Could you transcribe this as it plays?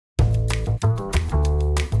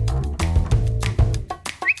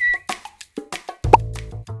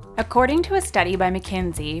According to a study by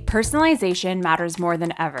McKinsey, personalization matters more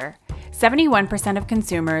than ever. 71% of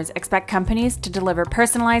consumers expect companies to deliver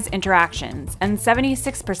personalized interactions, and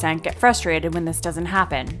 76% get frustrated when this doesn't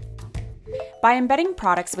happen. By embedding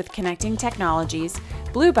products with connecting technologies,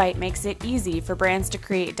 Blue Byte makes it easy for brands to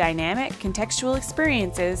create dynamic, contextual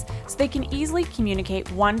experiences so they can easily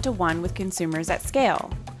communicate one-to-one with consumers at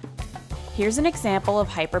scale. Here's an example of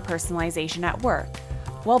hyper-personalization at work.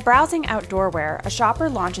 While browsing outdoor wear, a shopper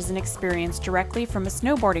launches an experience directly from a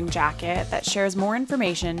snowboarding jacket that shares more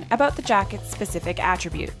information about the jacket's specific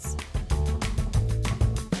attributes.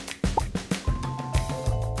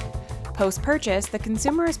 Post-purchase, the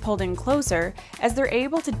consumer is pulled in closer as they're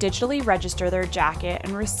able to digitally register their jacket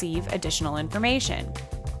and receive additional information.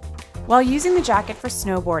 While using the jacket for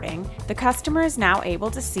snowboarding, the customer is now able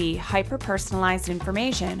to see hyper-personalized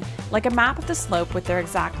information like a map of the slope with their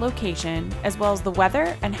exact location, as well as the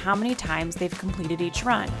weather and how many times they've completed each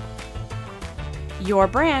run. Your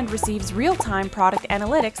brand receives real-time product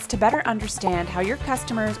analytics to better understand how your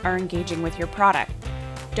customers are engaging with your product.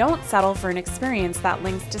 Don't settle for an experience that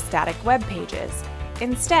links to static web pages.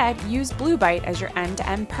 Instead, use Blue Byte as your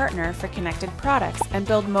end-to-end partner for connected products and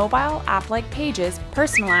build mobile app-like pages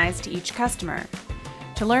personalized to each customer.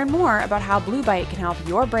 To learn more about how Blue Byte can help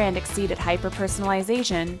your brand exceed at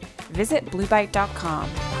hyper-personalization, visit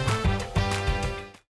bluebyte.com.